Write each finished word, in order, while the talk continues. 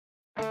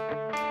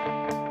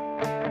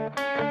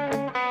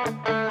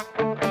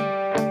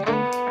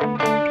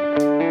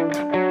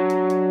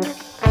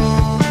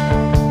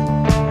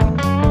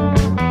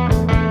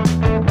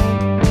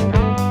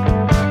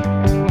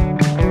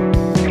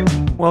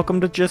welcome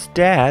to Just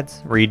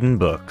Dads Reading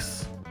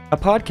Books, a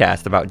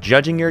podcast about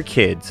judging your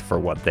kids for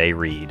what they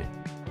read.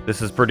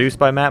 This is produced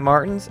by Matt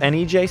Martins and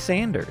EJ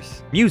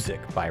Sanders. Music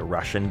by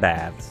Russian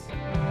Baths.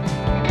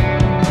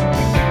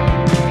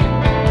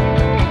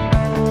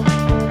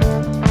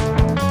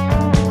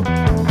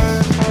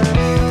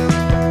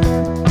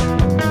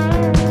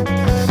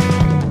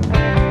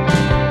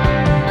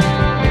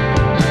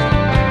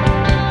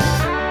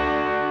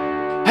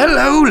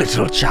 Hello,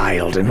 little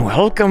child, and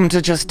welcome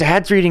to Just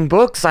Dads Reading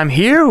Books. I'm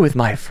here with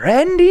my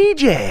friend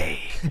EJ.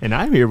 And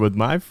I'm here with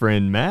my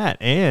friend Matt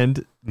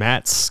and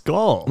Matt's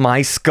skull.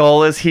 My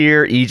skull is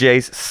here.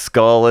 EJ's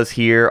skull is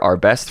here. Our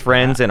best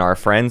friends and our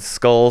friends'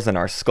 skulls and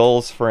our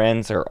skulls'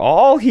 friends are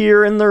all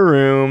here in the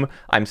room.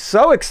 I'm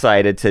so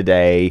excited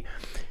today.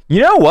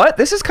 You know what?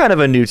 This is kind of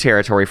a new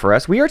territory for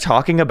us. We are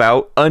talking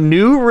about a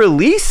new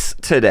release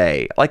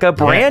today, like a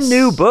brand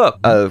new book,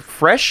 a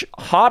fresh,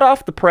 hot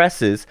off the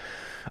presses.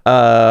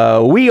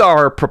 We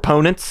are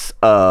proponents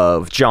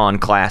of Jon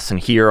Klassen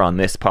here on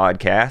this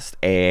podcast,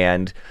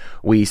 and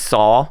we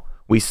saw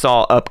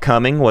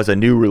upcoming was a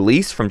new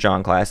release from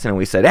Jon Klassen, and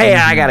we said, hey,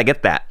 I gotta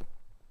get that.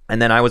 And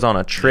then I was on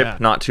a trip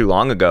not too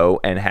long ago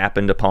and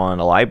happened upon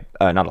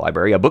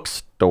a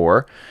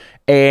bookstore,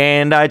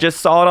 and I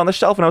just saw it on the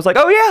shelf, and I was like,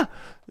 oh yeah,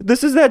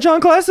 this is that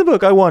Jon Klassen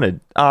book I wanted.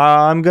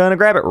 I'm going to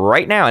grab it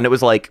right now. And it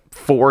was like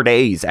 4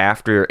 days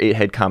after it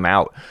had come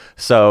out.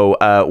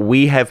 So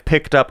we have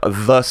picked up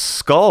The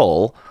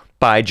Skull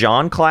by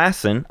Jon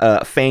Klassen,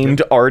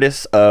 famed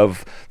artist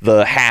of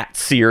the Hat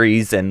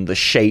series and the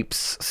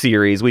Shapes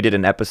series. We did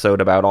an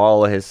episode about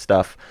all of his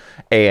stuff.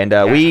 And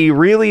we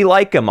really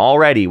like him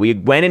already. We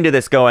went into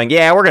this going,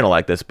 yeah, we're going to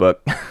like this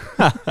book.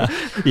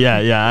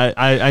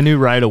 I knew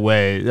right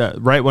away,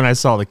 right when I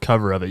saw the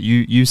cover of it.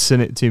 You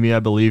sent it to me, I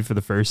believe, for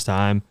the first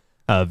time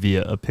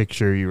via a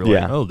picture. You were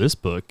like, oh, this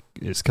book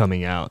is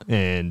coming out.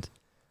 And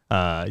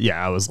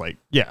I was like,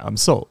 yeah, I'm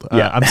sold.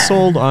 I'm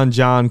sold on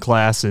Jon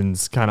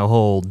Klassen's kind of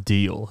whole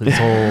deal.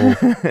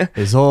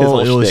 His whole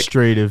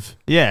illustrative,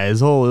 his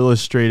whole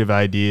illustrative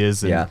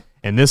ideas. And,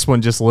 and this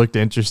one just looked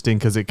interesting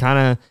because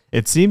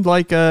it seemed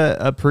like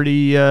a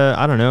pretty,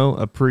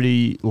 a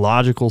pretty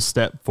logical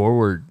step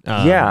forward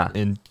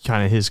in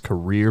kind of his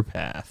career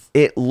path.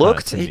 It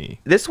looked to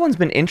me. This one's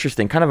been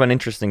interesting, kind of an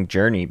interesting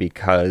journey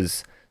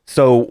because,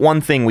 so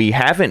one thing we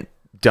haven't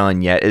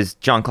done yet is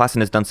Jon Klassen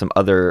has done some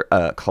other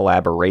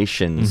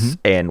collaborations,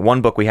 and one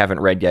book we haven't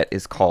read yet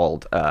is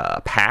called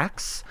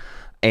Pax,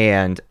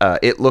 and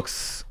it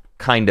looks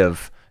kind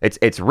of,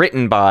 It's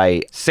written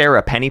by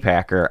Sarah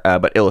Pennypacker,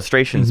 but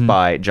illustrations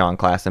by Jon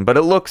Klassen. But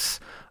it looks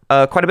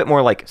quite a bit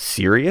more like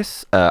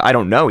serious. I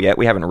don't know yet.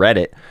 We haven't read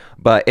it.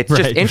 But it's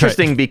just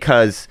interesting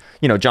because,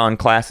 Jon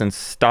Klassen's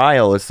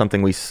style is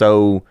something we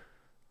so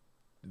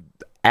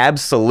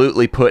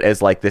absolutely put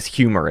as like this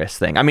humorous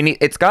thing. I mean,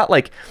 it's got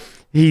like,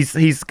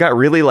 he's got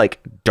really like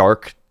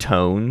dark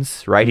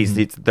tones, right?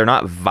 They're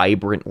not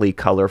vibrantly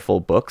colorful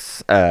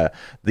books.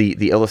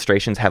 The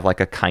illustrations have like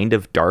a kind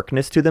of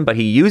darkness to them, but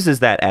he uses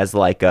that as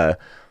like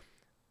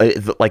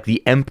like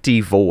the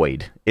empty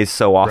void is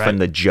so often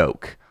the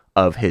joke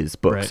of his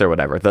books or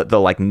whatever. The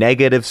like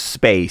negative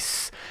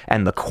space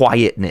and the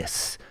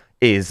quietness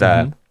is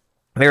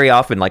very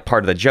often like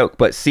part of the joke,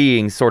 but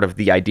seeing sort of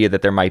the idea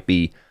that there might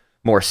be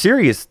more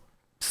serious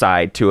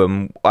side to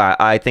him,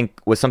 I think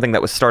was something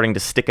that was starting to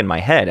stick in my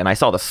head. And I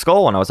saw The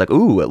Skull and I was like,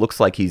 ooh, it looks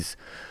like he's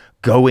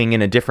going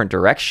in a different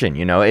direction.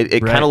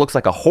 It kind of looks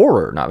like a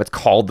horror. Now it's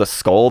called The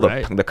Skull.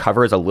 The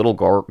cover is a little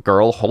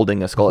girl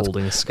holding a skull.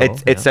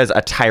 It says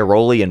a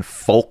Tyrolean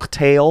folk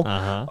tale.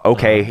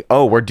 Okay.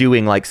 Oh, we're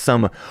doing like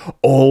some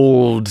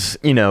old,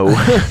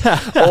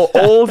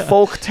 old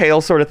folk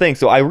tale sort of thing.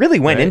 So I really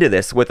went into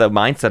this with a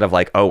mindset of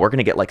like, oh, we're going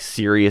to get like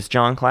serious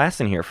Jon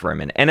Klassen here for a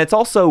minute. And it's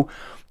also,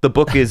 the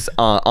book is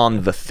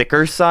on the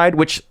thicker side,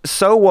 which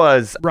so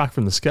was Rock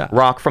from the Sky.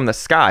 Rock from the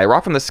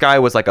Sky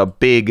was like a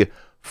big,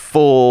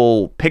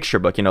 full picture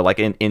book, like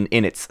in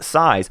its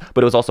size,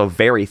 but it was also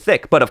very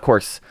thick. But of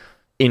course,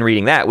 in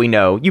reading that, we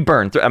know you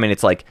burn through. I mean,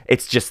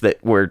 it's just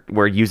that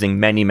we're using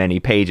many,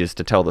 many pages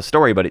to tell the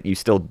story, but you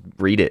still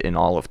read it in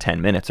all of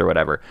 10 minutes or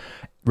whatever.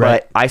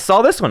 Right. But I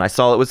saw this one. I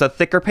saw it was a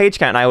thicker page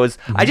count, and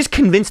I just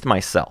convinced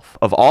myself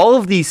of all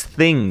of these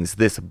things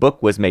this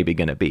book was maybe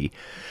going to be.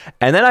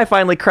 And then I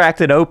finally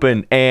cracked it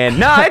open, and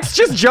it's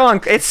just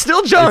it's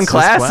still Jon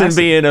Klassen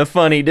being a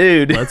funny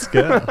dude. Let's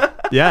go.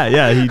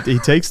 He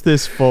takes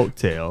this folk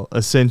tale,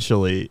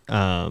 essentially.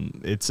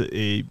 It's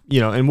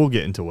and we'll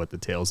get into what the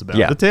tale's about.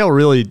 The tale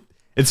really,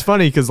 it's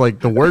funny because like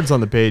the words on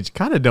the page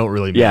kind of don't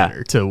really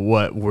matter to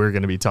what we're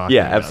going to be talking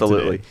about.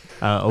 Absolutely. Today.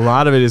 A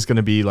lot of it is going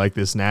to be like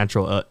this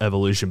natural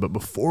evolution. But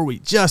before we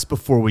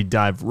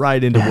dive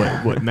right into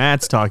what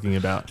Matt's talking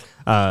about,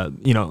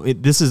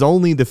 this is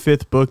only the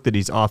 5th book that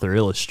he's author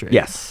illustrated.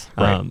 Yes.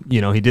 Right.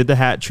 He did the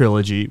Hat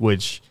trilogy,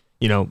 which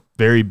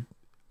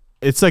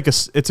it's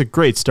a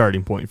great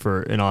starting point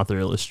for an author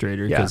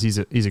illustrator because he's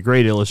a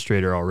great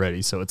illustrator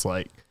already. So it's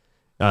like,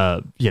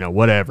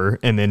 whatever.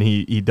 And then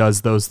he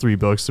does those 3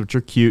 books, which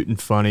are cute and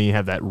funny,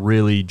 have that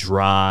really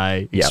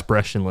dry,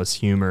 expressionless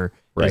humor.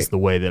 is the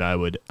way that I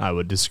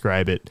would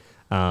describe it.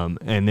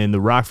 And then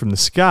the rock from the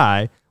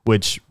sky,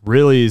 which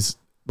really is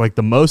like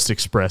the most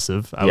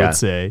expressive, I would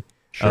say,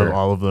 of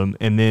all of them.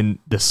 And then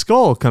the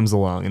skull comes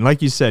along, and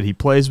like you said, he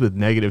plays with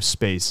negative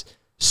space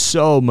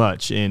so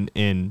much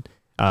in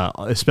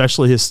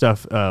especially his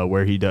stuff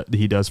where he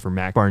does for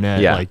Mac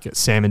Barnett, like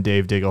Sam and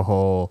Dave Dig a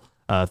Hole,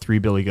 Three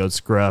Billy Goats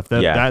Gruff.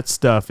 That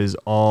stuff is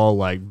all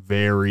like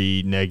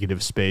very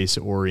negative space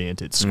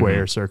oriented,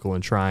 square, circle,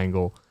 and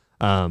triangle.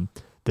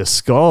 The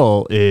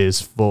skull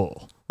is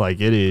full. Like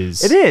it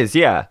is. It is,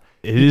 yeah.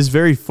 It is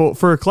very full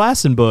for a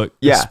Klassen book,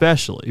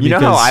 especially. You know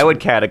how I would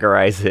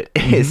categorize it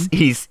is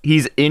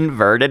he's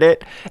inverted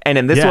it, and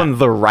in this one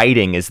the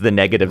writing is the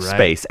negative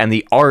space, and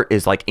the art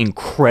is like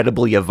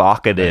incredibly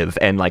evocative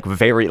and like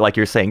very, like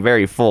you're saying,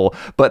 very full.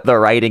 But the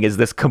writing is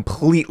this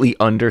completely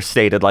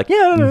understated, like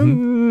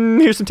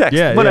here's some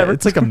text, whatever.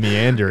 It's like a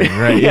meandering,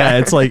 right? Yeah,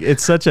 it's like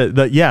it's such a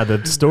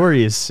the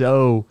story is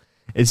so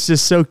it's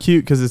just so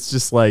cute because it's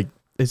just like.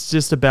 It's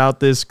just about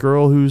this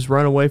girl who's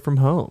run away from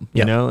home,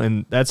 you know,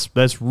 and that's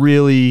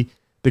really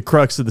the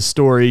crux of the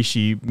story.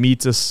 She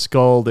meets a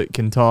skull that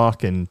can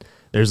talk, and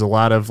there's a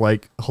lot of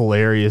like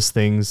hilarious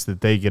things that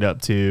they get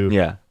up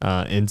to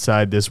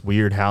inside this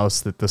weird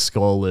house that the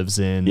skull lives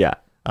in.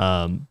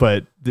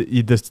 But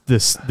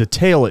the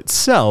tale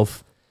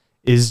itself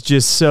is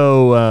just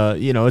so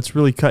it's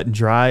really cut and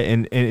dry,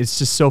 and it's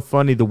just so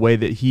funny the way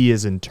that he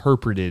has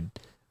interpreted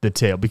the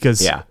tale,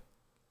 because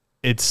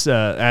it's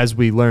as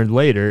we learned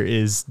later,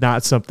 is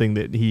not something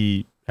that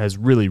he has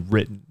really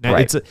written.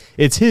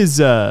 It's his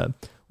what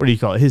do you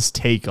call it? His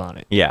take on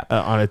it.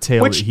 On a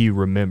tale that he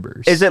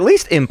remembers. Is at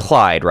least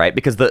implied, right?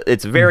 Because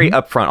it's very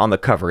upfront on the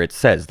cover. It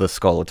says the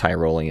Skull of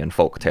Tyrolean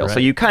folktale.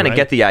 So you kind of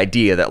get the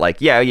idea that like,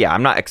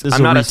 I'm not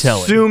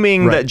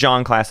assuming that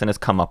Jon Klassen has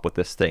come up with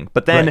this thing.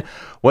 But then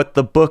what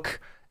the book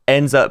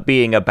ends up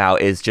being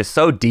about is just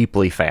so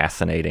deeply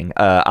fascinating.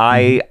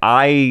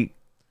 I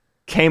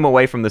came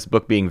away from this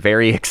book being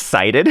very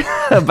excited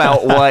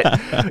about what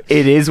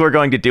it is we're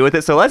going to do with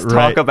it. So let's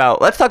talk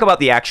about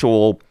the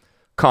actual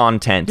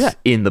content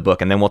in the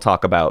book, and then we'll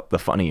talk about the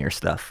funnier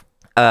stuff.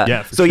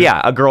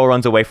 A girl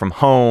runs away from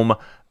home.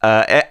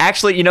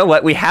 Actually, you know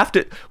what? We have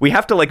to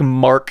like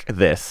mark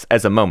this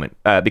as a moment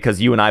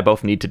because you and I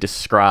both need to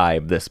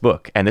describe this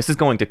book, and this is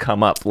going to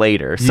come up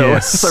later. So,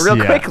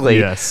 real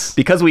quickly,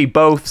 because we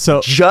both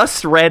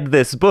just read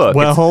this book.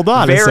 Well, hold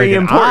on, very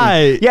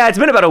important. It's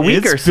been about a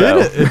week or so.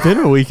 It's been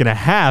a week and a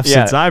half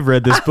since I've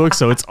read this book,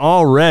 so it's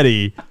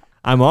already.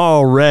 I'm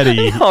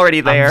already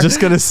there. I'm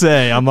just going to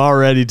say I'm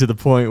already to the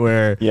point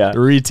where the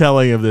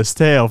retelling of this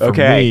tale for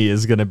me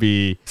is going to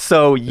be.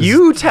 So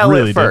you tell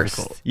really it first.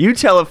 Difficult. You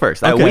tell it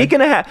first. A week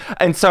and a half.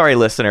 And sorry,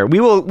 listener, we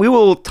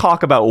will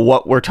talk about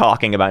what we're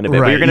talking about in a bit.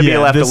 But you're going to be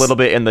left a little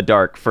bit in the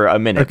dark for a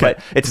minute. But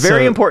it's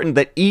very important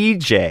that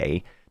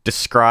EJ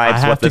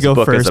describes what this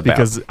book is about.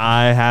 Because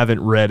I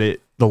haven't read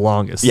it the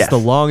longest. It's the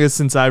longest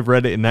since I've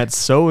read it, and that's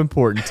so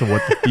important to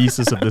what the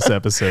thesis of this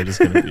episode is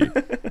going to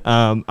be.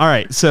 All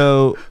right,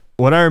 so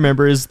what I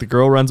remember is the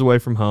girl runs away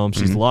from home.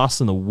 She's lost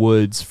in the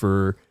woods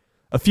for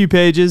a few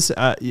pages.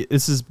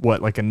 This is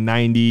what, like a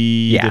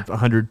 90 to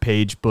 100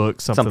 page book,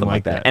 something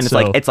like that. And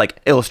it's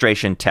like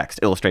illustration text,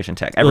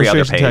 every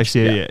other page. Text,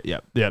 yeah.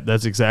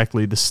 That's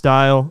exactly the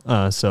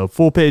style. So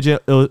full page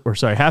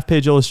half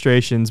page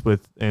illustrations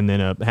and then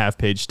a half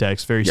page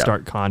text, very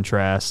stark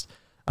contrast.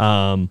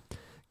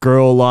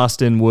 Girl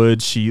lost in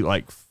woods. She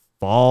like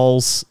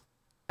falls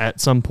at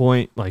some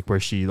point, like where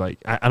she like,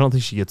 I don't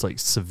think she gets like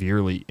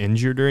severely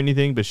injured or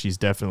anything, but she's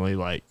definitely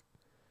like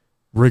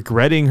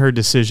regretting her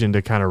decision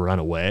to kind of run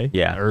away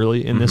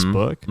early in this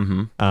book.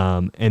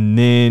 And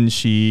then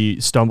she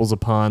stumbles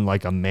upon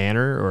like a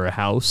manor or a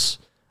house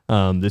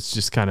that's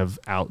just kind of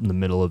out in the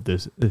middle of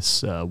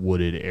this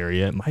wooded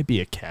area. It might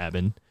be a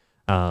cabin.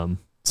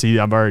 See,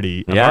 I've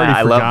already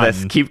I love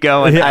this. Keep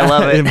going. I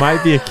love it. It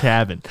might be a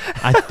cabin.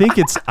 I think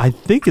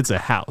it's a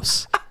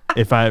house,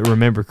 if I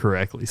remember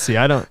correctly.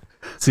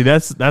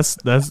 That's this.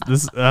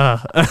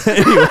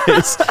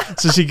 Anyways,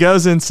 so she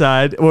goes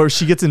inside, or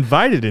she gets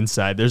invited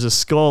inside. There's a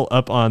skull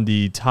up on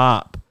the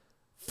top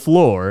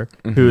floor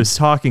who is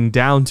talking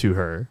down to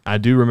her. I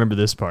do remember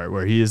this part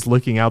where he is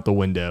looking out the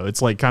window.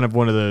 It's like kind of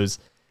one of those.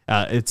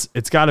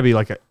 It's got to be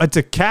like it's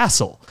a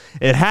castle.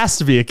 It has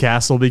to be a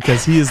castle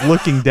because he is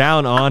looking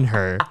down on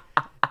her,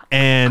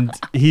 and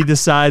he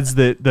decides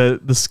that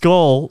the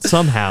skull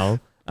somehow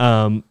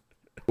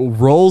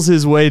rolls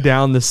his way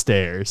down the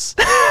stairs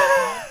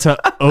to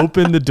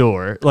open the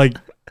door,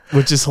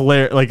 which is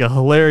hilarious, like a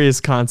hilarious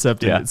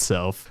concept in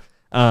itself.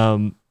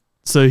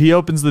 So he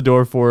opens the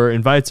door for her,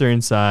 invites her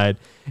inside,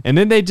 and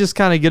then they just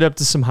kind of get up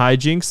to some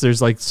hijinks.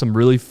 There's like some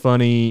really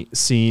funny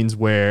scenes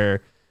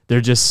where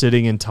they're just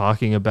sitting and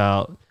talking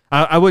about.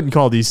 I wouldn't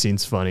call these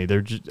scenes funny.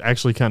 They're just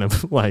actually kind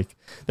of like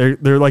they're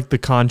like the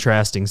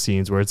contrasting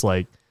scenes where it's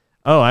like,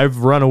 oh, I've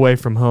run away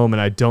from home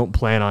and I don't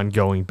plan on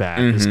going back.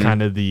 Is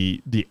kind of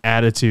the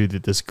attitude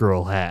that this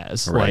girl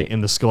has. Right. Like,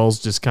 and the skull's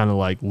just kind of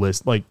like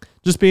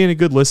just being a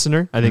good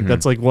listener. I think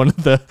that's like one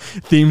of the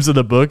themes of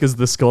the book is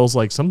the skull's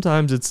like,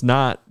 sometimes it's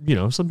not,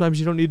 sometimes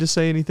you don't need to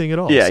say anything at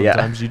all. Yeah,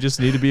 sometimes you just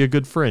need to be a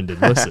good friend and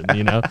listen,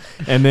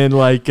 And then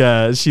like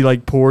she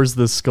like pours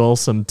the skull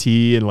some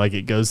tea and like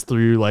it goes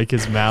through like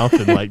his mouth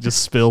and like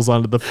just spills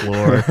onto the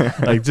floor.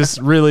 Like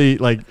just really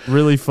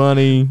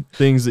funny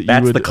things that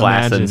you would the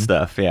class imagine. And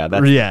stuff. Yeah,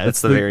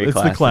 that's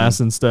the class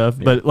and stuff.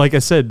 Yeah. But like I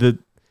said,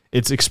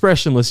 it's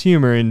expressionless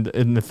humor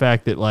in the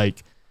fact that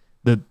like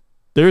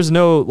there's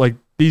no like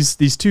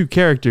these two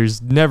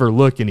characters never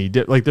look any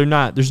like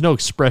there's no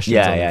expressions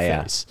on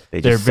their face.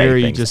 They're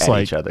very just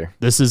like each other.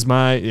 This is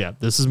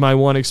my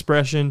one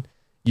expression.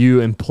 You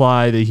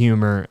imply the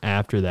humor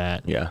after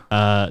that.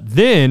 Yeah.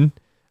 Then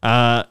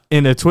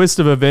in a twist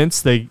of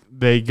events,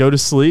 they go to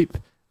sleep,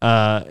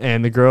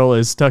 and the girl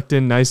is tucked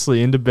in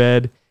nicely into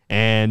bed.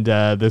 And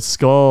the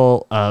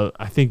skull,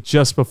 I think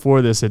just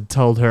before this, had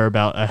told her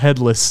about a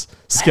headless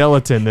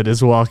skeleton that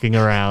is walking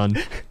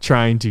around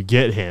trying to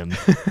get him.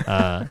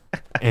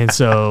 And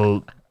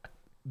so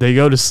they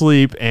go to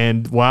sleep,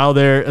 and while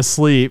they're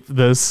asleep,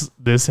 this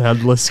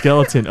headless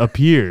skeleton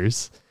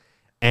appears,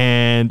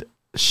 and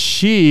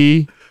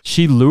she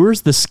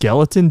lures the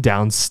skeleton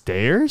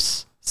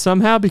downstairs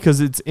somehow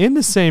because it's in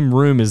the same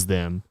room as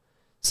them.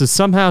 So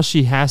somehow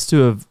she has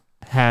to have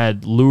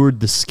had lured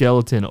the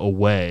skeleton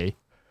away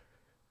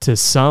to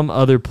some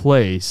other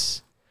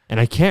place, and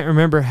I can't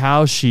remember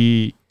how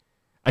she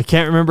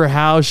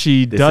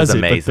does it.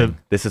 Amazing.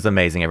 This is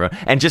amazing, everyone.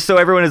 And just so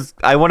everyone is,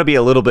 I want to be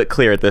a little bit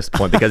clear at this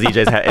point because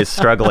EJ is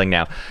struggling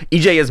now.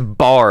 EJ is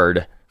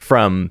barred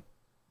from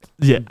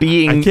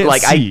being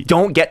like, I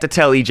don't get to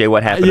tell EJ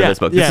what happened in this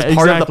book. This is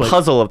part of the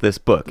puzzle of this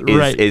book.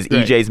 Is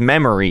EJ's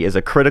memory is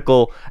a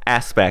critical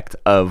aspect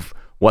of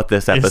what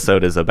this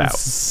episode is about. It's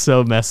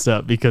so messed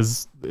up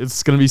because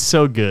it's going to be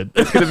so good.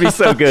 It's going to be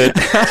so good.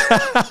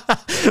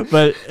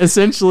 But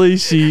essentially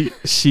she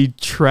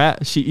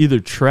either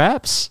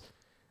traps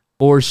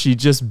or she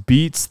just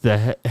beats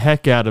the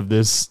heck out of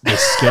this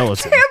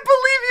skeleton. I can't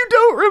believe you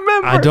don't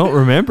remember. I don't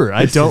remember.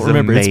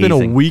 Amazing. It's been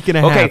a week and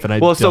a half and I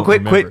don't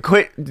remember.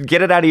 Quick,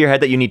 get it out of your head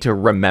that you need to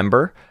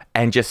remember.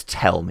 And just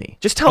tell me.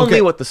 Just tell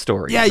me what the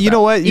story is. Yeah, you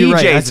know what? You're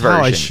right. That's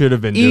how I should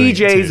have been doing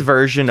EJ's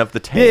version of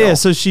the tale. Yeah,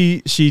 so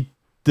she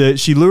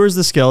lures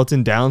the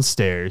skeleton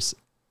downstairs,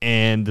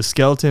 and the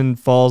skeleton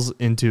falls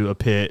into a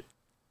pit.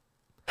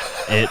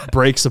 It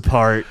breaks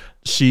apart.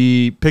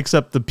 She picks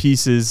up the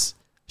pieces.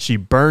 She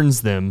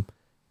burns them.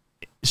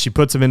 She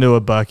puts them into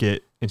a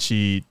bucket, and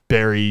she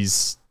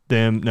buries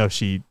them. No,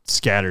 she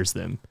scatters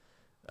them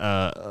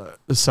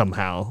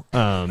somehow.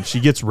 She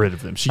gets rid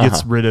of them. She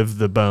gets rid of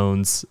the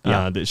bones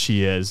that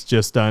she has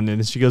just done,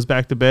 and she goes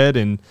back to bed,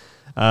 and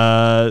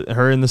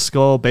her and the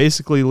skull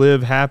basically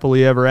live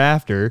happily ever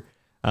after.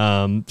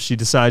 She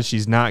decides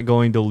she's not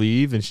going to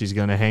leave and she's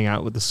going to hang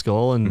out with the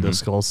skull, and the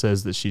skull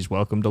says that she's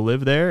welcome to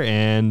live there,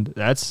 and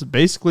that's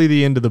basically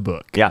the end of the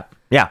book. Yeah.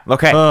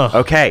 Okay.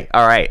 Okay.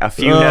 All right. A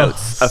few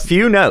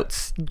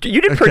notes.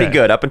 You did pretty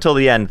good up until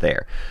the end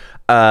there.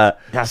 I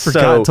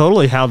forgot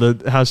totally how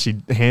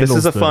she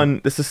handles.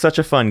 This is such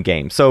a fun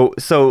game. So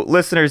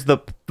listeners, the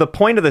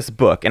point of this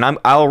book, and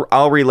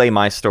I'll relay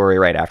my story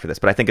right after this,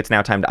 but I think it's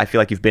now time I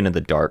feel like you've been in the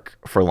dark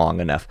for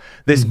long enough.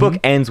 This book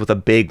ends with a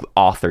big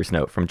author's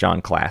note from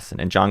John Klassen,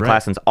 and John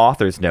Klassen's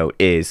author's note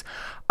is,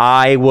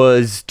 I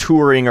was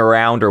touring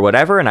around or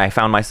whatever, and I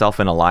found myself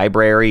in a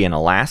library in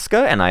Alaska,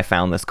 and I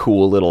found this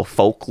cool little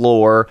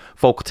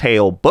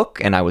folktale book,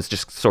 and I was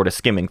just sort of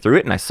skimming through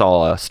it, and I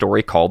saw a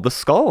story called The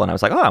Skull, and I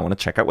was like, oh, I want to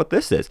check out what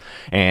this is.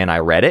 And I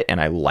read it, and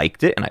I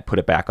liked it, and I put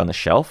it back on the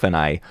shelf, and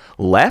I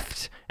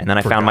left, and then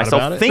I found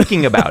myself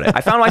thinking about it.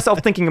 I found myself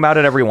thinking about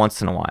it every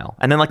once in a while.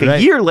 And then like a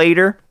year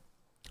later,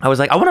 I was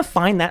like, I want to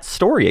find that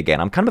story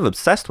again. I'm kind of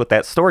obsessed with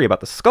that story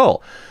about the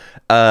skull.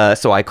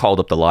 So I called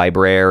up the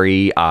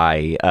library.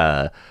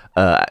 I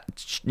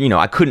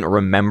couldn't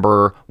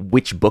remember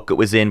which book it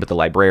was in, but the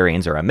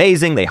librarians are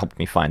amazing. They helped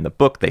me find the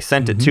book. They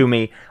sent it to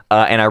me,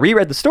 and I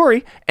reread the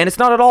story, and it's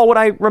not at all what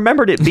I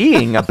remembered it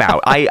being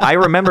about. I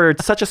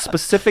remembered such a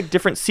specific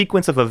different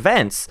sequence of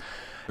events,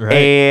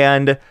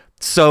 and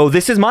so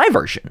this is my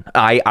version.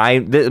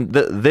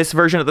 This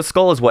version of the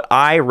skull is what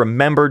I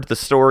remembered the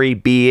story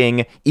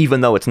being, even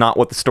though it's not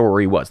what the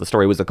story was. The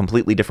story was a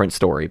completely different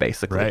story,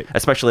 basically. Right.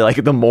 Especially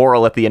like the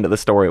moral at the end of the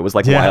story, it was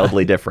like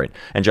wildly different.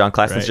 And John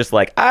Klassen's just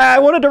like, I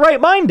wanted to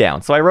write mine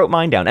down, so I wrote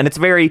mine down. And it's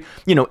very,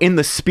 in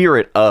the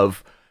spirit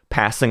of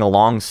passing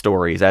along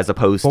stories as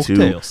opposed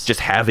to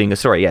just having a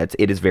story. Yeah,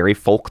 it is very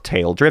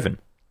folktale driven.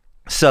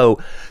 So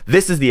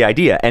this is the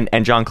idea,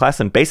 and John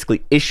Klassen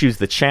basically issues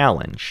the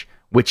challenge,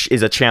 which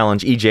is a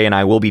challenge EJ and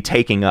I will be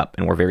taking up,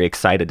 and we're very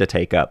excited to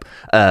take up,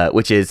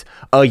 which is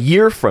a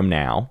year from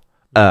now,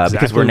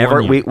 because we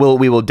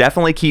will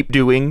definitely keep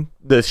doing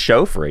this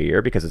show for a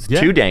year because it's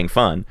too dang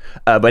fun.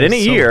 But in a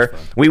year,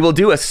 we will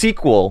do a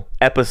sequel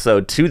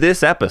episode to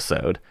this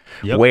episode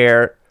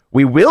where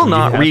We will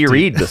not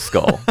reread The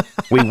Skull.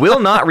 We will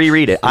not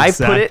reread it.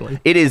 Exactly. I've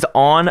put it is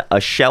on a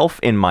shelf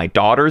in my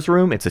daughter's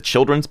room. It's a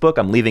children's book.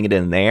 I'm leaving it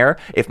in there.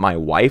 If my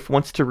wife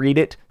wants to read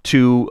it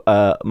to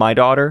my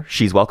daughter,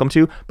 she's welcome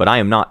to, but I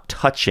am not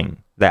touching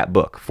that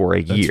book for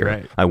a year.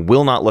 Right. I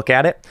will not look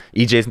at it.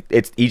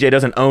 EJ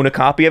doesn't own a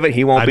copy of it.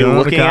 He won't be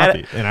looking at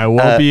it. And I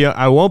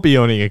won't be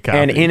owning a copy.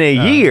 And in a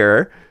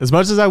year, as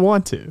much as I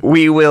want to,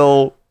 we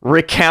will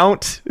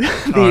recount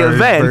the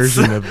events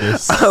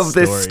of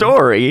this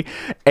story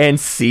and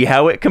see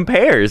how it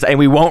compares. And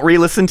we won't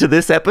re-listen to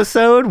this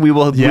episode. We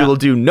will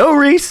do no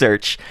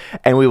research,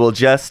 and we will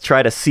just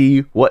try to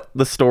see what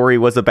the story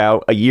was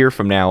about a year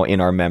from now in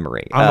our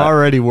memory. I'm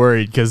already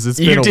worried because it's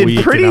been a week. You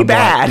did pretty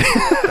bad.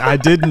 Like, I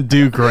didn't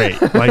do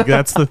great. Like,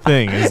 that's the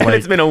thing. And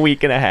it's been a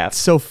week and a half. It's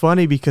so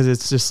funny because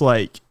it's just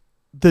like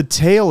the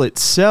tale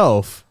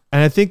itself,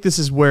 and I think this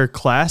is where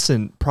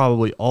Klassen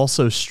probably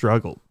also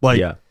struggled.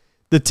 Like,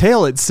 the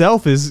tale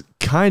itself is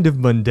kind of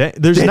mundane.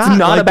 There's not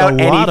like about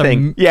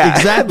anything.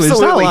 Exactly. There's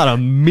not a lot of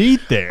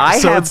meat there.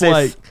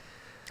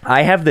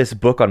 I have this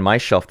book on my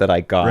shelf that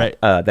I got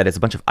that is a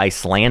bunch of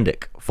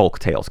Icelandic folk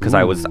tales because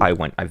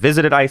I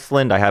visited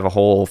Iceland. I have a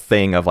whole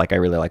thing of like I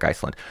really like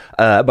Iceland,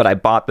 but I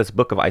bought this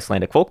book of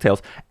Icelandic folk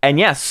tales,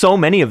 and so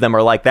many of them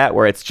are like that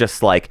where it's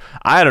just like,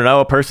 I don't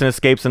know, a person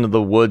escapes into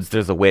the woods,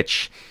 there's a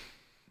witch.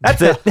 That's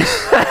it.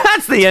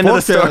 That's the end of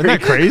the story. Isn't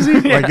that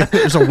crazy? Like,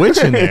 there's a witch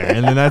in there,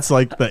 and then that's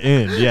like the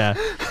end. Yeah.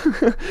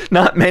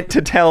 Not meant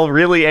to tell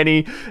really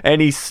any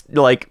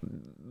like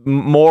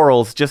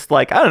morals. Just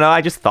like, I don't know. I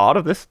just thought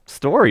of this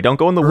story. Don't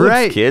go in the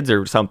woods, kids,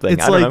 or something.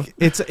 It's I don't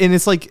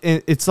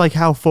know. It's like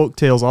how folk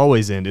tales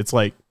always end. It's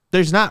like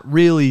there's not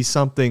really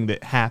something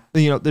that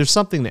happens. There's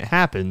something that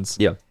happens.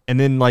 Yeah. And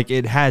then like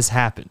it has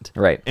happened.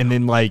 Right. And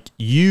then like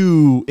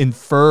you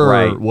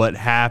infer what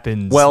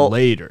happens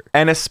later.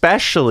 And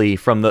especially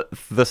from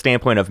the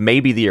standpoint of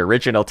maybe the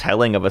original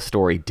telling of a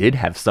story did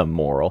have some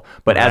moral,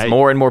 but as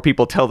more and more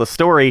people tell the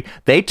story,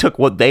 they took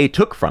what they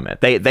took from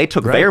it. They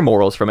took their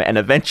morals from it, and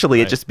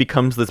eventually it just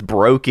becomes this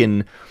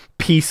broken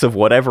piece of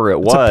whatever it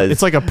was.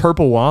 It's like a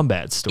Purple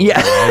Wombat story,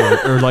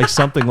 right? or like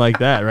something like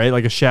that, right?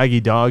 Like a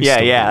Shaggy Dog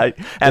story. Yeah,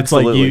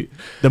 absolutely. It's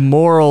like the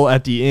moral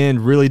at the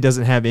end really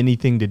doesn't have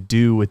anything to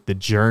do with the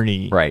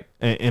journey, right?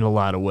 In a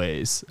lot of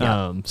ways.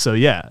 Yeah.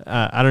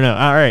 I don't know.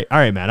 All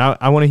right, man.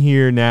 I want to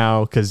hear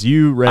now because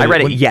you read. I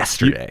read it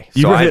yesterday.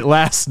 You read it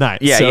last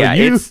night. Yeah, so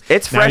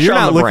it's fresh. Now you're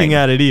on not the looking brain.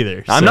 at it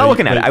either. I'm not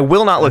looking at it. I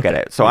will not look at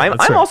it. So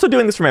I'm also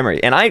doing this from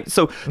memory. And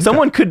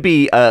someone could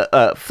be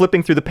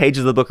flipping through the pages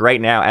of the book right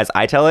now as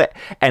I tell it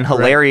and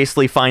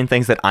hilariously find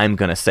things that I'm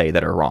gonna say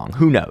that are wrong.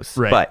 Who knows?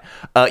 Right.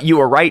 But you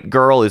are right.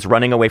 Girl is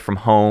running away from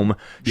home.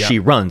 Yep. She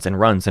runs and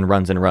runs and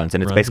runs and runs,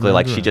 and it's basically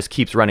like she just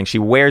keeps running. She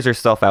wears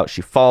herself out.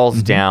 She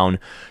falls down.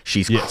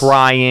 She's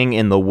crying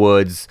in the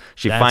woods.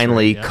 She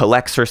finally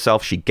collects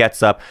herself. She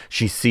gets up.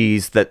 She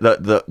sees that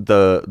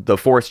the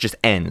forest just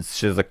ends.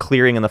 There's a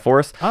clearing in the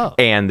forest,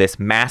 and this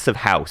massive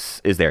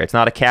house is there. It's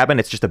not a cabin.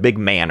 It's just a big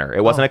manor.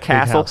 It wasn't a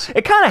castle.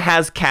 It kind of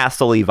has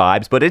castle-y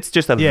vibes, but it's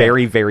just a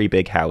very, very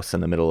big house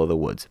in the middle of the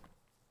woods.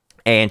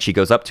 And she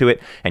goes up to it,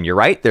 and you're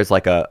right, there's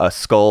like a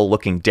skull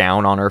looking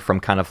down on her from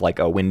kind of like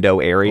a window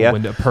area.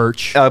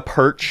 A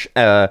perch.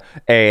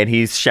 And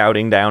he's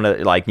shouting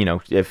down, like,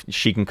 if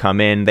she can come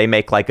in. They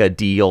make like a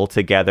deal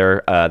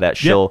together that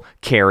she'll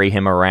carry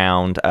him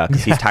around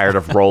because he's tired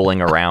of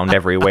rolling around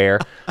everywhere.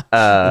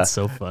 That's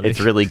so funny. It's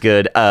really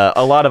good.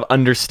 A lot of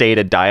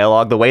understated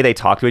dialogue. The way they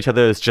talk to each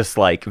other is just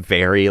like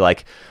very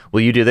like,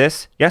 will you do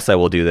this? Yes, I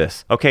will do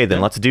this. Okay, then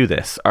let's do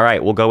this. All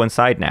right, we'll go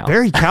inside now.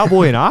 Very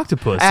Cowboy and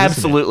Octopus.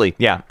 Absolutely,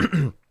 yeah.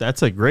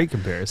 That's a great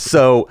comparison.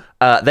 So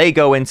they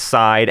go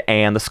inside,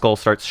 and the skull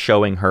starts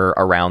showing her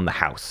around the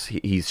house.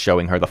 He's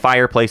showing her the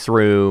fireplace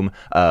room,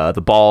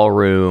 the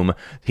ballroom.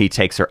 He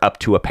takes her up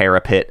to a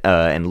parapet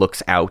and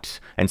looks out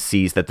and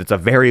sees that it's a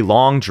very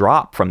long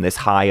drop from this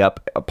high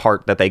up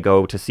part that they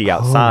go to see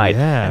outside.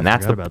 And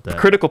that's the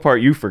critical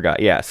part you forgot.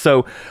 Yeah.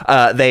 So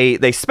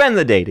they spend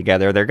the day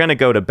together. They're going to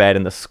go to bed,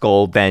 and the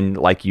skull then,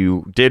 like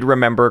you did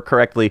remember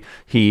correctly,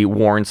 he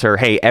warns her,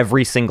 hey,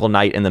 every single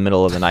night in the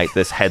middle of the night,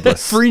 this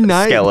headless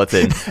skeleton.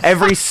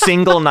 Every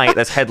single night,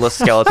 this headless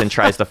skeleton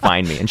tries to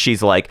find me, and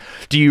she's like,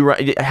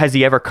 has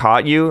he ever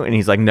caught you? And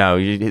he's like, no,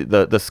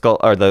 the skull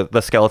or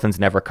the skeleton's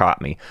never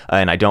caught me,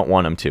 and I don't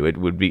want him to.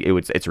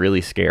 It's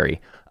really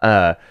scary.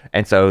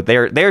 And so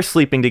they're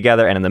sleeping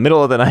together, and in the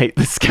middle of the night,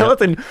 the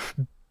skeleton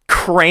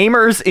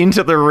Kramers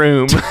into the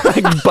room,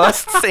 like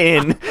busts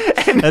in.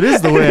 And that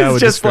is the way I would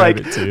describe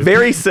it too.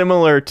 Very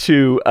similar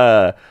to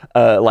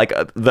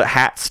the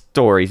hat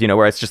stories,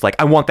 where it's just like,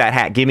 I want that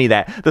hat, give me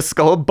that. The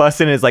skull busts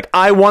in and is like,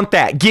 I want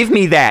that, give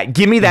me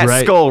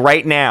that skull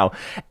right now.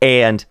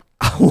 And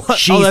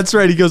that's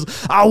right. He goes,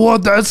 I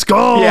want that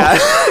skull. Yeah,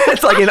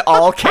 it's like in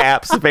all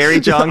caps, very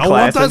John Klassen. I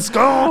want that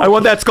skull. I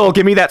want that skull.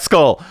 Give me that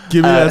skull.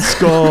 Give me that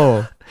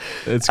skull.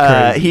 It's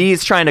crazy.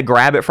 He's trying to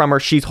grab it from her.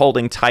 She's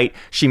holding tight.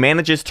 She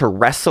manages to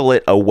wrestle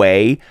it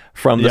away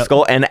from the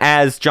skull. And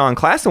as John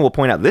Klassen will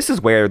point out, this is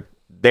where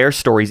their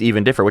stories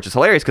even differ, which is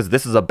hilarious because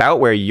this is about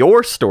where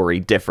your story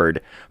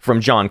differed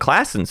from John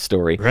Klassen's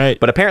story. Right.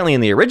 But apparently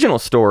in the original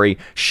story,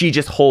 she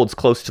just holds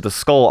close to the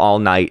skull all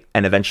night,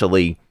 and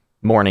eventually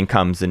morning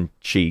comes and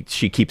she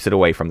keeps it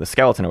away from the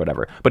skeleton or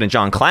whatever. But in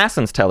John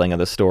Klassen's telling of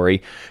the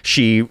story,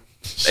 she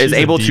is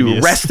able to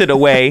wrest it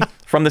away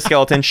from the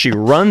skeleton. She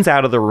runs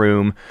out of the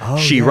room.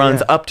 She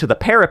runs up to the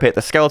parapet.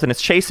 The skeleton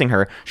is chasing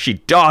her. She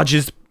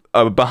dodges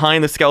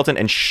behind the skeleton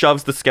and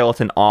shoves the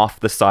skeleton off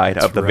the side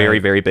of the very,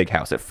 very big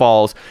house. It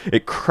falls.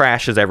 It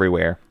crashes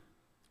everywhere.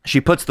 She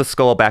puts the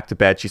skull back to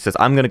bed. She says,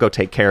 I'm going to go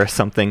take care of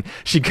something.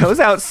 She goes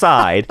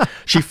outside.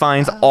 She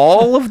finds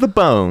all of the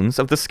bones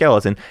of the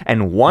skeleton,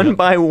 and one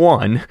by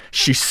one,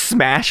 she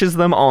smashes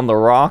them on the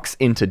rocks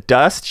into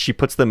dust. She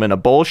puts them in a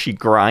bowl. She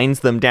grinds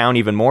them down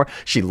even more.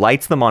 She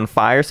lights them on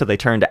fire so they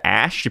turn to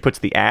ash. She puts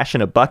the ash in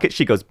a bucket.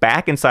 She goes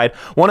back inside.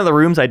 One of the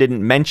rooms I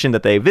didn't mention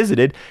that they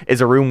visited is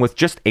a room with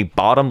just a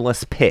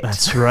bottomless pit.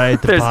 That's right.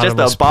 There's just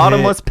a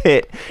bottomless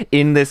pit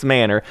in this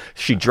manor.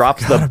 She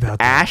drops the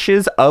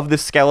ashes of the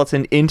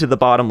skeleton into the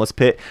bottomless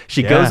pit.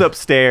 She goes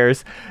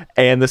upstairs,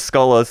 and the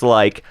skull is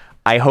like,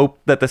 I hope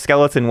that the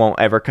skeleton won't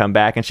ever come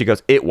back. And she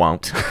goes, it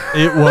won't.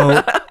 It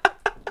won't.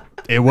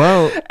 It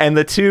won't. And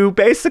the two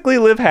basically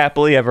live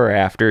happily ever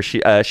after.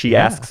 She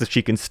asks if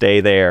she can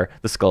stay there.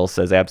 The skull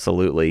says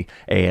absolutely.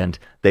 And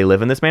they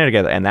live in this manor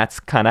together. And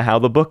that's kind of how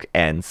the book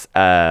ends.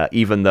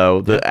 Even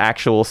though the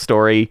actual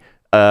story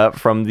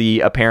from the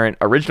apparent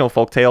original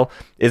folktale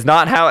is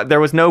not how. There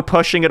was no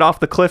pushing it off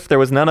the cliff. There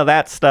was none of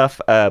that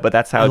stuff. But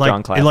that's how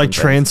John Klassen. It like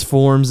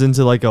transforms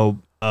into like a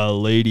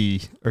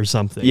lady or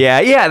something.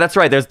 Yeah, that's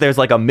right. There's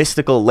like a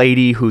mystical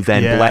lady who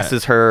then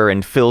blesses her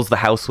and fills the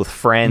house with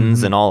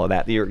friends and all of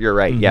that. You're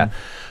right. Yeah.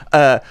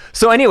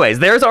 So anyways,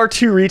 there's our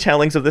two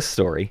retellings of this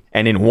story,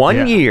 and in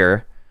 1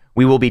 year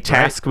we will be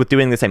tasked with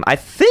doing the same. I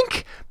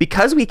think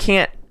because we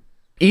can't.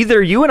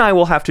 Either you and I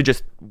will have to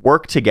just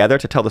work together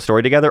to tell the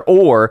story together,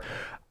 or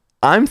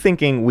I'm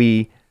thinking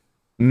we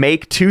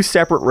make two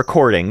separate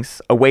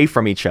recordings away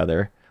from each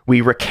other. We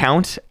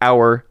recount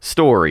our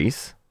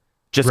stories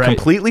just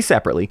completely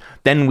separately.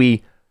 Then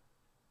we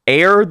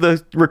air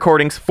the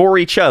recordings for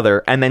each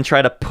other and then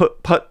try to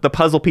put the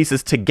puzzle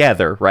pieces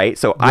together, right?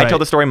 So I tell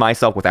the story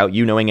myself without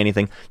you knowing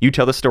anything. You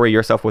tell the story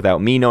yourself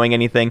without me knowing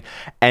anything.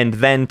 And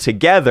then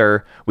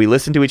together we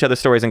listen to each other's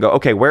stories and go,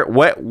 okay,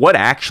 what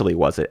actually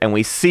was it? And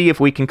we see if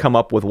we can come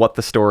up with what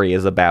the story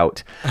is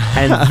about.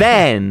 And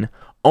then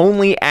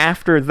only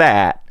after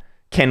that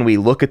can we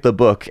look at the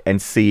book and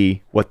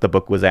see what the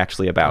book was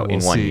actually about in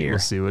 1 year. We'll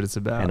see what it's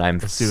about. And I'm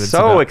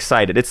so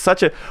excited. It's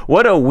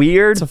what a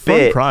weird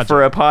bit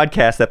for a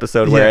podcast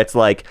episode where it's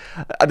like,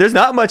 there's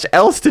not much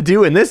else to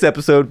do in this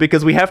episode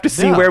because we have to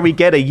see where we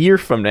get a year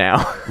from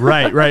now.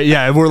 Right.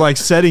 Yeah. And we're like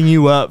setting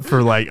you up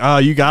for like, oh,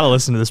 you got to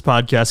listen to this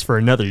podcast for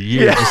another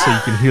year just so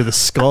you can hear the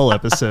skull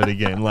episode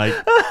again. Like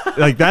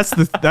that's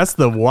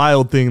the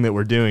wild thing that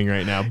we're doing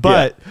right now.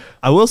 But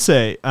I will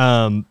say,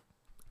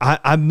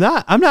 I'm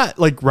not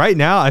like right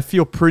now. I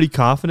feel pretty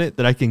confident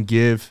that I can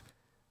give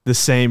the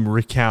same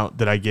recount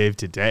that I gave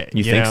today.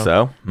 You think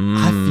so?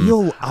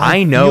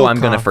 I know I'm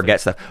going to forget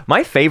stuff.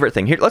 My favorite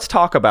thing here, let's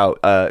talk about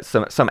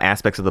some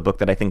aspects of the book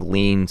that I think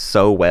lean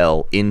so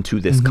well into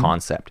this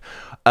concept.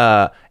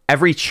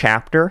 Every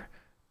chapter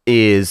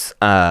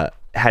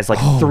has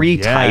like three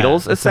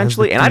titles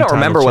essentially, and I don't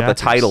remember what the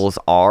titles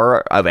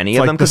are of any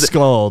of them. The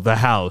skull, the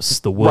house,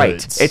 the woods.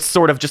 Right. It's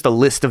sort of just a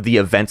list of the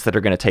events that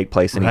are going to take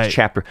place in each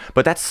chapter.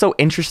 But that's so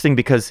interesting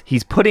because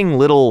he's putting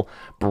little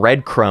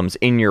breadcrumbs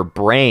in your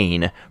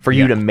brain for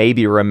you to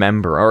maybe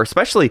remember, or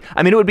especially,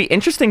 I mean, it would be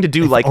interesting to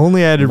do like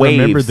only I had to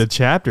remember the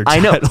chapter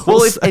titles. I know.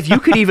 Well, if you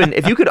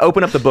could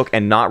open up the book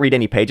and not read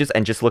any pages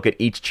and just look at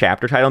each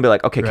chapter title and be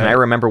like, okay, can I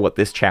remember what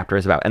this chapter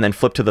is about? And then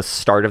flip to the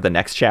start of the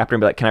next chapter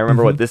and be like, can I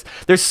remember what this?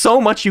 There's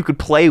so much you could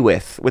play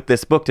with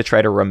this book to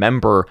try to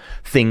remember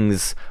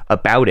things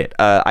about it.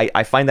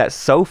 I find that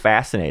so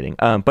fascinating.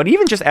 But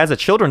even just as a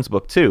children's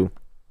book too,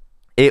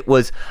 I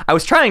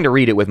was trying to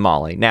read it with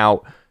Molly.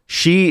 Now,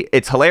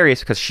 it's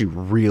hilarious because she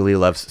really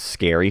loves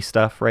scary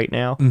stuff right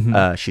now.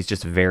 She's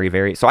just very,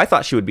 very, so I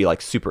thought she would be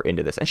like super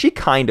into this, and she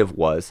kind of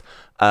was.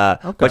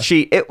 But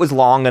it was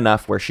long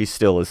enough where she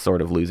still is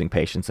sort of losing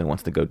patience and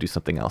wants to go do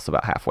something else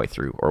about halfway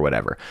through or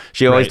whatever.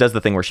 She always does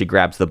the thing where she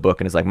grabs the book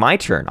and is like, my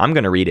turn, I'm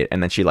going to read it.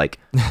 And then she like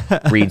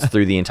reads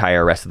through the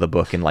entire rest of the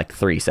book in like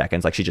 3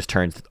 seconds. Like she just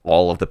turns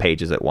all of the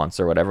pages at once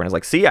or whatever. And is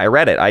like, see, I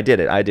read it. I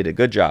did it.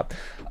 Good job.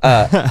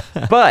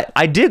 But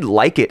I did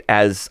like it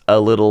as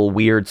a little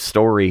weird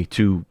story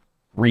to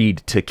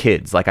read to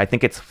kids. Like, I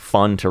think it's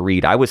fun to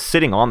read. I was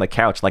sitting on the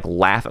couch like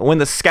laughing when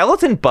the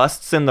skeleton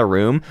busts in the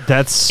room.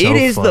 It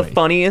is the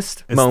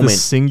funniest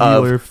moment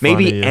of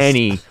maybe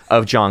any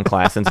of John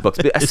Klassen's books,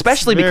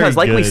 especially because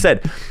like we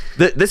said,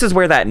 this is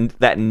where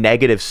that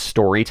negative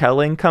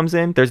storytelling comes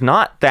in. There's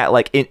not that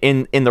like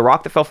in The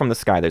Rock That Fell from the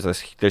Sky,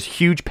 there's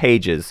huge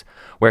pages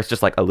where it's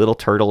just like a little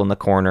turtle in the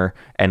corner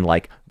and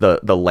like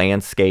the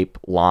landscape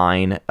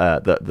line,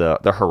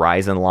 the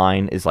horizon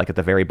line is like at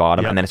the very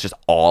bottom, and then it's just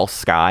all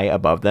sky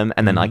above them,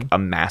 and then like a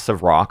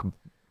massive rock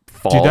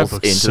falls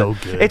book's into so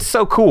good. It's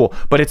so cool,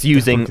 but it's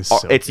using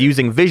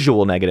using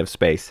visual negative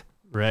space.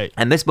 Right.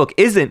 And this book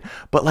isn't,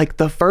 but like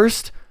the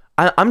first,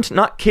 I'm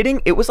not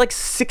kidding, it was like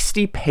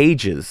 60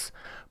 pages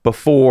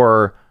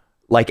before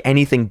like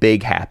anything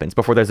big happens,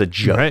 before there's a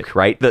joke,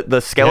 right? The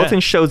skeleton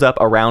shows up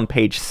around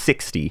page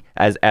 60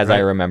 as I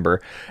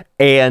remember.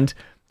 And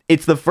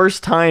it's the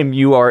first time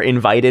you are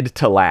invited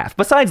to laugh.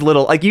 Besides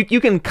little, like you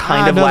can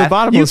kind of laugh. The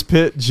bottomless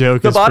pit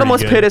joke. The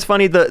bottomless pit is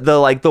funny. The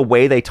like the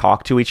way they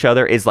talk to each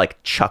other is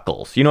like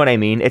chuckles. You know what I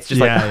mean? It's just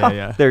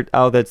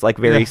that's like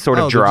very sort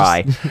of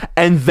dry.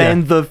 And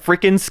then the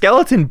freaking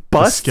skeleton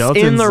busts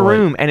in the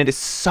room, and it is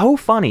so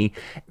funny.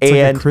 It's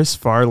like a Chris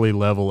Farley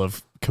level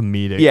of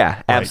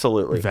comedic,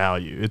 absolutely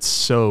value. It's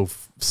so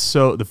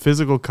the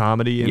physical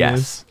comedy in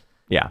this.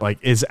 Yeah, like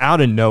is out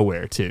of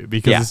nowhere too,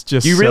 because it's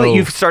just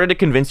you've started to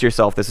convince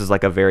yourself this is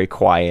like a very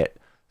quiet,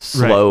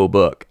 slow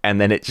book, and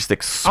then it just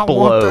explodes. I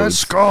want that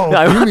skull.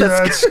 Give me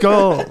that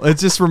skull. It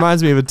just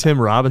reminds me of a Tim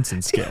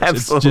Robinson sketch.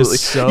 Absolutely.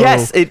 It's just so,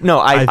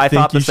 I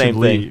thought the same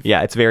thing.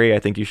 Yeah, it's very. I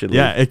think you should leave.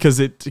 Yeah, because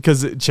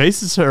it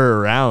chases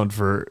her around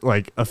for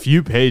like a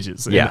few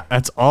pages. And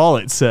that's all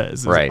it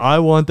says. Right. I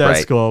want that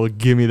skull.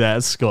 Give me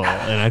that skull.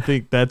 And I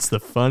think that's the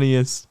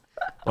funniest,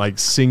 like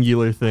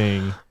singular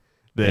thing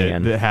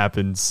that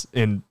happens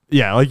in,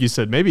 like you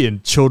said, maybe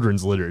in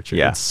children's literature.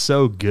 It's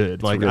so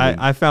good. Like really,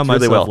 I found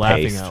myself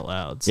laughing out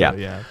loud.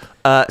 So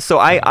so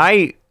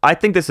I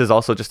think this is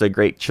also just a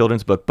great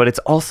children's book, but it's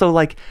also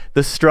like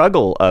the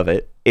struggle of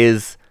it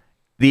is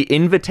the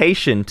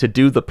invitation to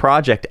do the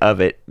project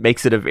of it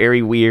makes it a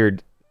very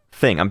weird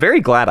thing. I'm very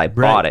glad I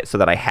bought it so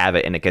that I have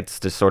it and it gets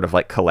to sort of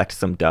like collect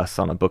some dust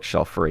on a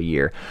bookshelf for a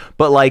year.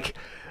 But like,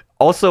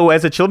 also,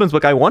 as a children's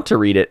book, I want to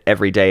read it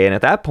every day, and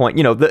at that point,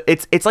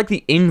 it's like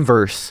the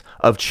inverse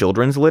of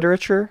children's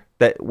literature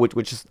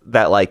which is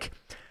that like,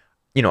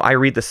 I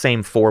read the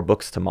same 4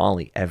 books to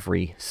Molly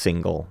every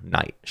single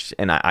night,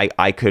 and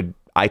I could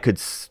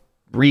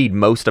read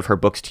most of her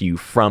books to you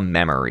from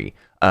memory,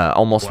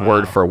 almost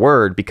word for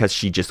word, because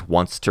she just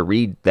wants to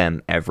read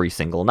them every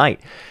single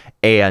night,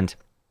 and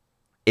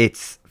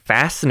it's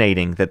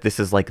fascinating that this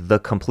is like the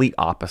complete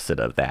opposite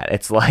of that.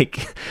 It's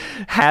like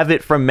have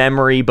it from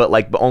memory, but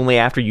like only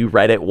after you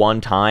read it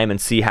one time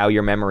and see how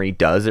your memory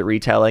does at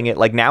retelling it.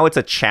 Like now it's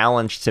a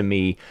challenge to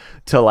me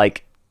to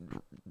like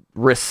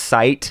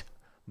recite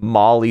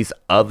Molly's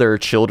other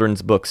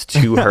children's books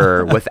to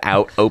her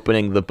without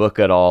opening the book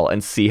at all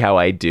and see how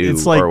I do,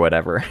 or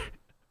whatever.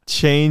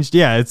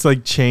 It's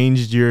like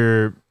changed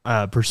your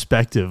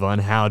perspective on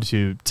how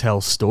to tell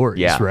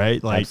stories,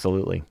 right? Like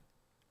absolutely.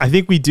 I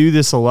think we do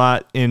this a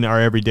lot in our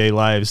everyday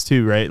lives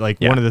too, right?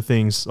 Like one of the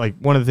things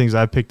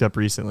I've picked up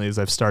recently is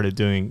I've started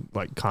doing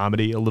like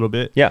comedy a little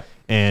bit. Yeah.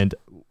 And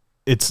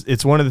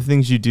it's one of the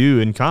things you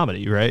do in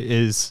comedy, right?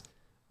 Is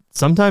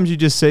sometimes you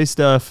just say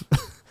stuff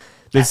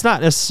that's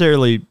not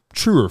necessarily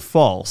true or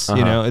false,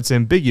 it's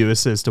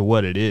ambiguous as to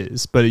what it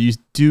is, but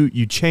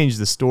you change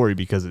the story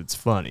because it's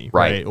funny,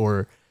 right?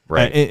 Or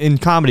in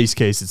comedy's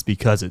case, it's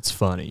because it's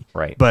funny.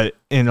 Right. But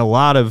in a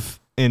lot of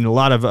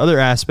other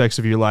aspects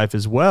of your life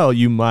as well,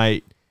 you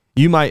might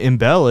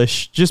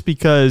embellish just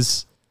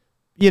because,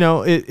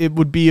 it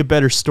would be a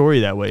better story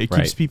that way. It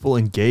keeps people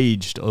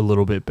engaged a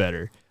little bit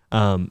better.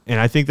 And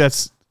I think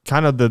that's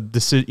kind of the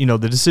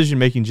decision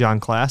making John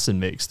Klassen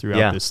makes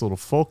throughout this little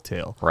folk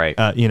tale. Right.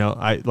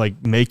 I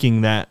like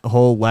making that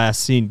whole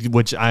last scene,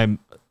 which I'm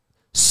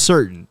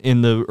certain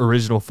in the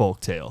original folk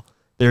tale,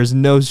 there's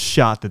no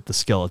shot that the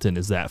skeleton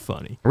is that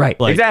funny. Right.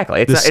 Like,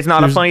 exactly. It's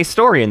not a funny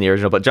story in the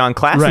original, but John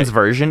Klassen's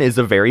version is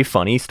a very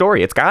funny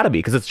story. It's got to be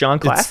because it's John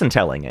Klassen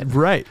telling it.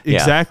 Right.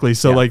 Exactly.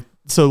 So like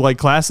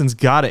Klassen's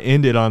got to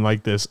end it on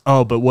like this.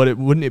 Oh, but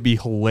wouldn't it be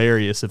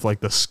hilarious if like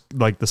the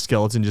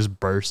skeleton just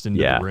burst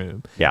into the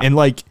room? Yeah. And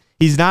like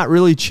he's not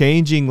really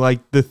changing like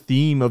the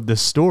theme of the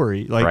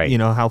story, like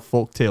how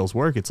folk tales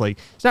work. It's like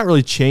he's not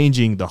really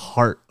changing the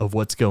heart of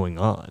what's going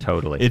on.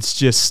 Totally. It's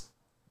just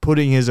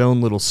putting his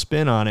own little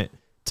spin on it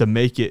to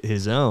make it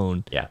his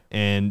own. Yeah.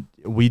 And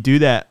we do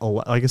that a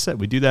lot. Like I said,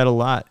 we do that a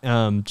lot.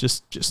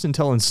 Just in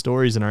telling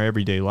stories in our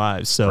everyday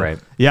lives. So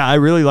yeah, I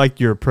really like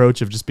your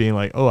approach of just being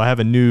like, oh, I have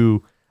a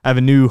new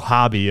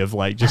hobby of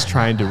like just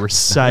trying to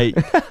recite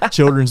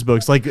children's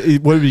books. Like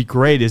what would be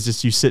great is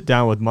just you sit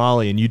down with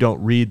Molly and you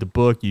don't read the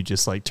book. You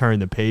just like turn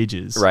the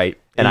pages. Right.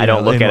 And I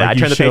don't look at it. I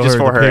turn the pages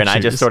for her and I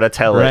just sort of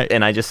tell it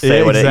and I just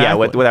say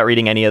without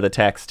reading any of the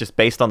text, just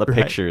based on the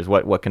pictures,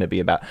 what can it be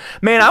about?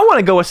 Man, I want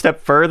to go a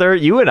step further.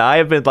 You and I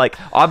have been like,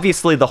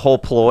 obviously the whole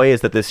ploy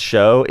is that this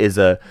show is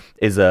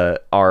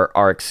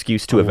our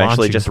excuse to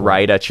eventually just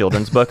write a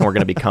children's book and we're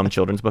going to become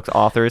children's books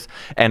authors.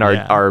 And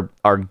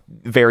our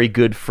very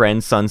good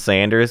friend Son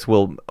Sanders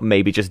will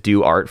maybe just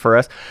do art for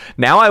us.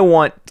 Now I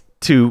want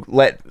to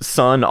let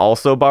Son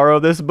also borrow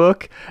this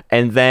book,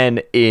 and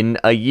then in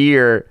a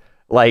year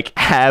like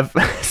have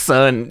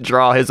Son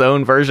draw his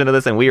own version of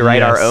this and we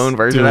write our own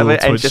version of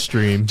it and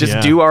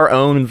just do our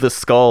own The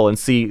Skull and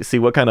see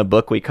what kind of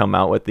book we come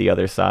out with the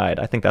other side.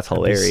 I think that's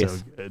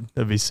hilarious.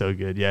 That'd be so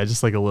good. Yeah,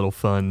 just like a little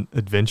fun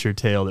adventure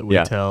tale that we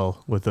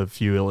tell with a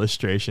few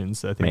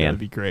illustrations. I think that'd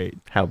be great.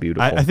 How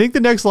beautiful. I think the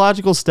next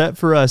logical step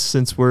for us,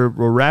 since we're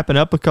wrapping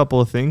up a couple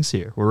of things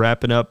here, we're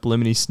wrapping up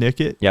Lemony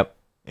Snicket. Yep.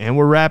 And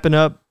we're wrapping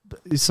up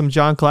some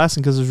John Klassen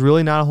because there's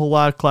really not a whole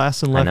lot of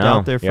Klassen left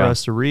out there for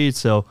us to read.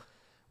 So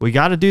we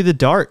got to do The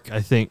Dark,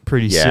 I think,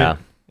 pretty soon.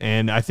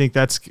 And I think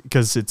that's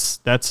because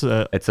it's a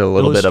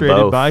little bit of both.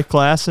 Illustrated by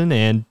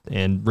Klassen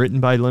and written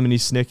by Lemony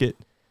Snicket.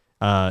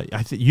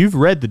 I think you've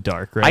read The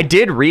Dark, right? I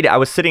did read it. I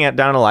was sitting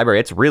down in the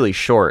library. It's really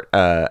short,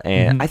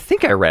 and I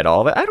think I read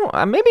all of it. I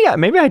don't.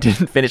 Maybe I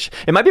didn't finish.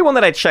 It might be one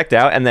that I checked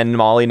out, and then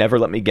Molly never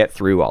let me get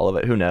through all of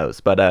it. Who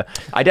knows? But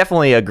I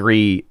definitely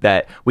agree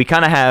that we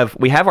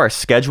have our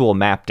schedule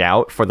mapped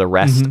out for the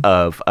rest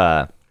of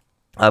the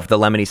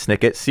Lemony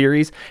Snicket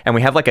series, and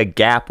we have like a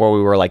gap where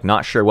we were like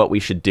not sure what we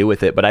should do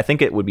with it. But I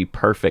think it would be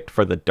perfect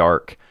for The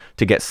Dark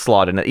to get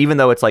slotted in, even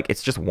though it's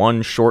just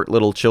one short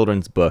little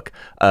children's book,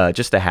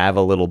 just to have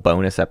a little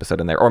bonus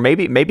episode in there. Or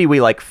maybe we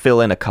like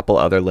fill in a couple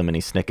other Lemony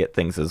Snicket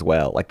things as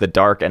well, like The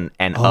Dark and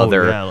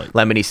other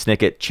Lemony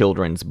Snicket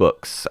children's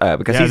books,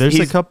 because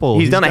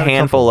he's done a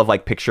handful of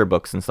like picture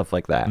books and stuff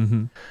like that.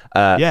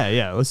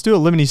 Let's do a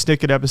Lemony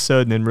Snicket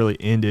episode and then really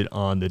end it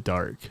on The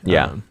Dark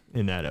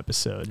in that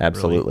episode.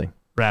 Absolutely. Really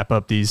wrap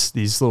up these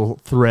little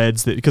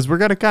threads because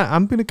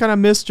I'm gonna kind of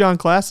miss John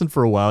Klassen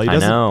for a while. I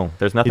know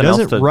there's nothing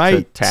else to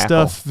write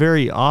tackle. Stuff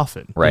very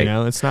often, right? You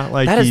know, it's not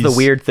like that is the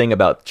weird thing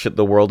about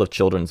the world of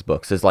children's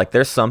books is like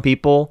there's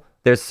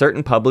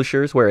certain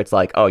publishers where it's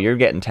like, oh, you're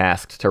getting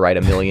tasked to write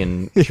 1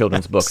 million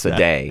children's books a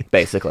day,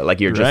 basically.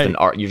 Like you're just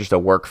you're just a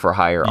work for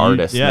hire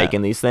artist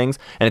making these things,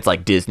 and it's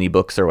like Disney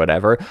books or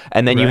whatever.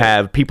 And then you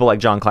have people like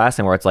John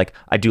Klassen where it's like,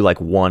 I do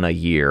like one a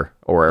year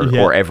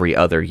or every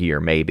other year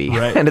maybe,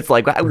 and it's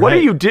like, what do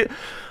you do?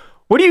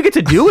 What do you get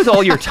to do with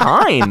all your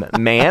time,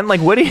 man?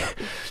 Like, what do you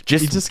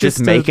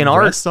just making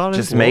art,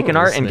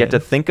 and get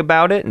to think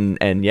about it and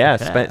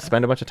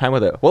spend a bunch of time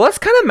with it. Well, let's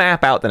kind of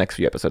map out the next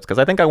few episodes because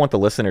I think I want the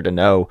listener to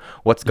know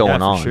what's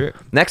going on. Sure.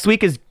 Next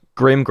week is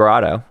Grim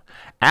Grotto.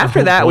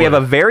 After that, we have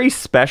a very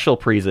special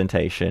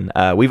presentation.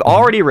 We've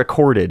already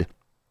recorded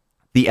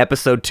the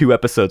episode 2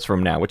 episodes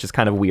from now, which is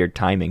kind of weird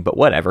timing, but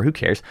whatever, who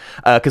cares?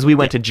 Because we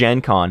went to Gen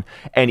Con,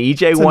 and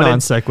EJ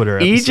wanted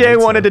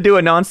to do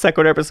a non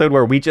sequitur episode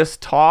where we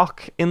just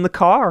talk in the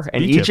car.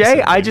 And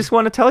EJ, I just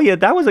want to tell you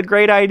that was a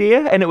great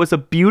idea, and it was a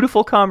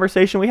beautiful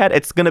conversation we had.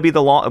 It's going to be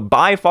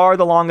by far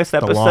the longest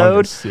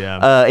episode.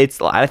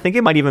 I think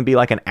it might even be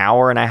like an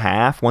hour and a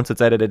half once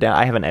it's edited down.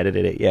 I haven't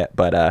edited it yet,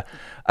 but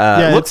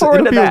look forward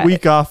to that. It'll be a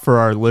week off for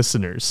our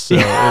listeners. So,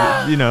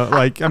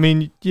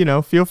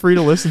 feel free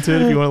to listen to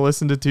it if you want to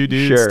listen to two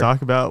dudes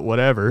talk about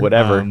whatever.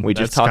 We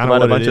just talk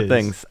about a bunch of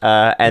things.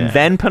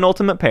 Then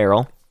Penultimate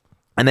Peril.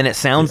 And then it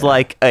sounds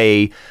like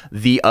the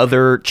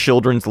other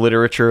children's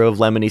literature of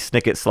Lemony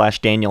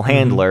Snicket / Daniel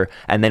Handler.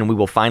 And then we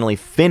will finally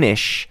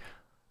finish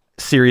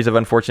Series of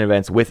Unfortunate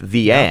Events with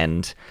the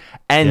end.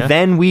 And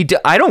then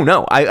I don't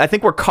know. I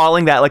think we're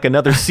calling that like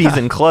another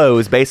season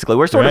close, basically.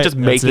 We're sort of just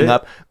making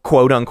up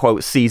quote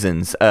unquote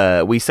seasons.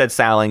 We said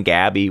Sal and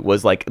Gabby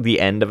was like the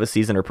end of a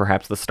season or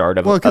perhaps the start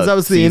of a season. Well, because that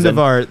was the end of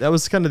that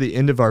was kind of the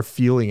end of our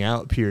feeling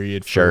out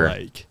period for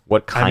like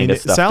what kind of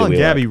stuff. Sal and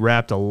Gabby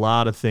wrapped a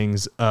lot of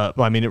things up.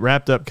 I mean, it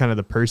wrapped up kind of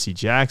the Percy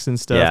Jackson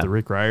stuff, the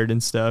Rick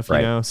Riordan stuff, you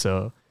know.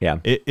 So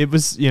it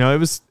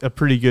was a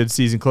pretty good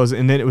season close,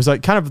 and then it was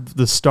like kind of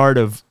the start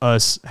of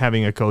us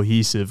having a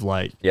cohesive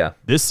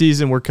this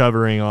season we're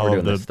covering all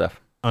of the stuff.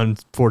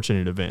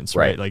 Unfortunate events,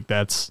 right? Like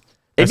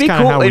it'd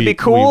be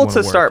cool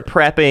to start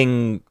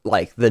prepping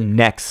like the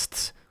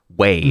next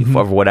wave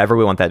of whatever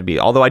we want that to be.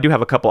 Although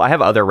I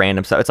have other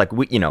random stuff. It's like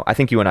I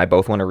think you and I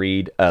both want to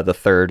read the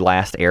third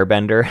Last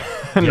Airbender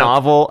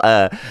novel,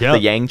 the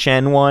Yang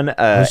Chen one.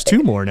 There's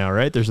 2 more now,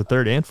 right? There's a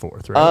 3rd and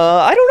 4th, right?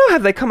 I don't know.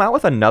 Have they come out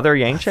with another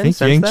Yang Chen? I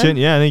think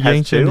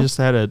Yang Chen just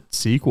had a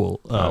sequel.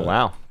 Oh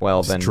wow!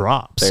 Well then,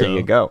 there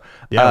you go.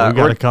 Yeah, we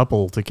got a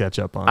couple to catch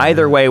up on.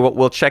 Either way,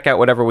 we'll check out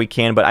whatever we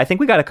can. But I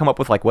think we got to come up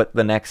with like what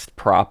the next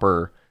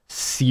proper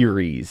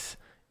series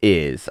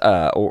is,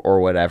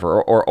 or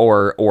whatever,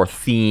 or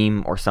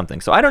theme or something.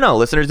 So I don't know,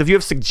 listeners, if you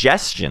have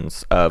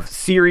suggestions of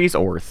series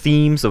or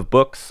themes of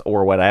books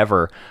or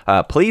whatever,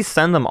 please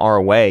send them our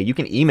way. You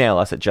can email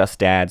us at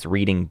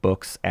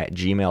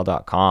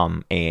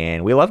justdadsreadingbooks@gmail.com,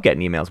 and we love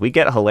getting emails. We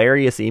get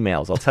hilarious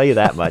emails, I'll tell you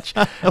that much.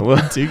 We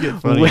do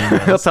get funny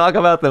emails. We'll talk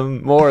about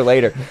them more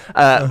later.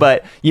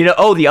 But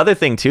the other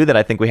thing too that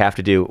I think we have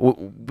to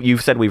do,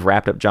 you've said we've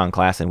wrapped up John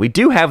Klassen. We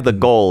do have the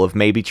goal of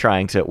maybe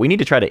we need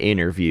to try to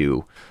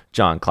interview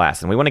John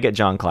Klassen. We want to get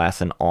John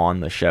Klassen on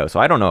the show. So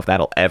I don't know if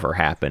that'll ever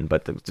happen,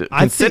 but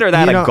consider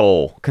that a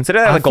goal. Consider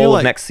that a goal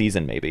of next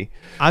season, maybe.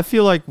 I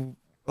feel like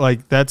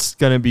like that's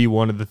gonna be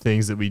one of the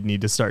things that we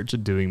need to start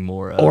doing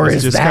more of. Or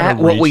is just that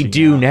kinda what we reaching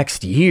do out.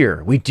 next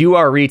year? We do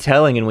our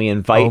retelling and we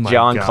invite Oh my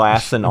John gosh.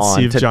 Klassen Let's on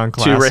see if John to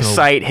Klassen will-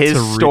 recite his to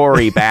re-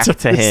 story back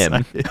to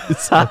him. recite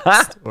his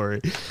own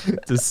story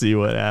to see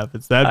what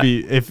happens. That'd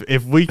be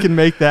if we can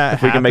make that.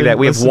 If we can make that,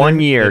 we have 1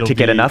 year it'll to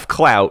get be- enough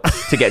clout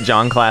to get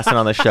John Klassen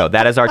on the show.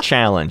 That is our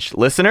challenge,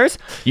 listeners.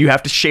 You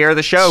have to share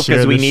the show Share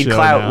because we the need show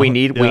clout. now. We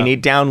need Yeah.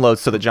 downloads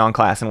so that John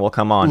Klassen will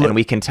come on and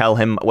we can tell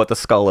him what the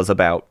skull is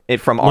about. It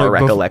from our Look,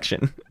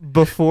 recollection.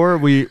 Before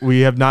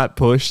we have not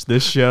pushed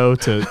this show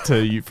to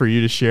you, for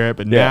you to share it,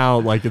 but now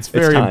like it's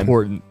very time.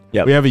 important.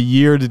 Yep. We have a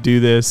year to do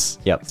this.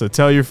 Yep. So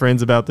tell your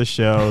friends about the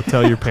show.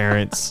 Tell your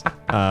parents.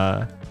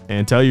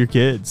 And tell your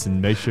kids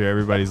and make sure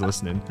everybody's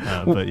listening.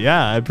 But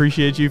yeah, I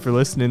appreciate you for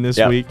listening this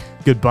Yep. week.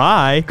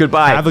 Goodbye.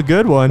 Goodbye. Have a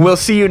good one. We'll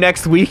see you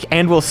next week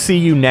and we'll see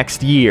you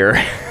next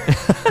year.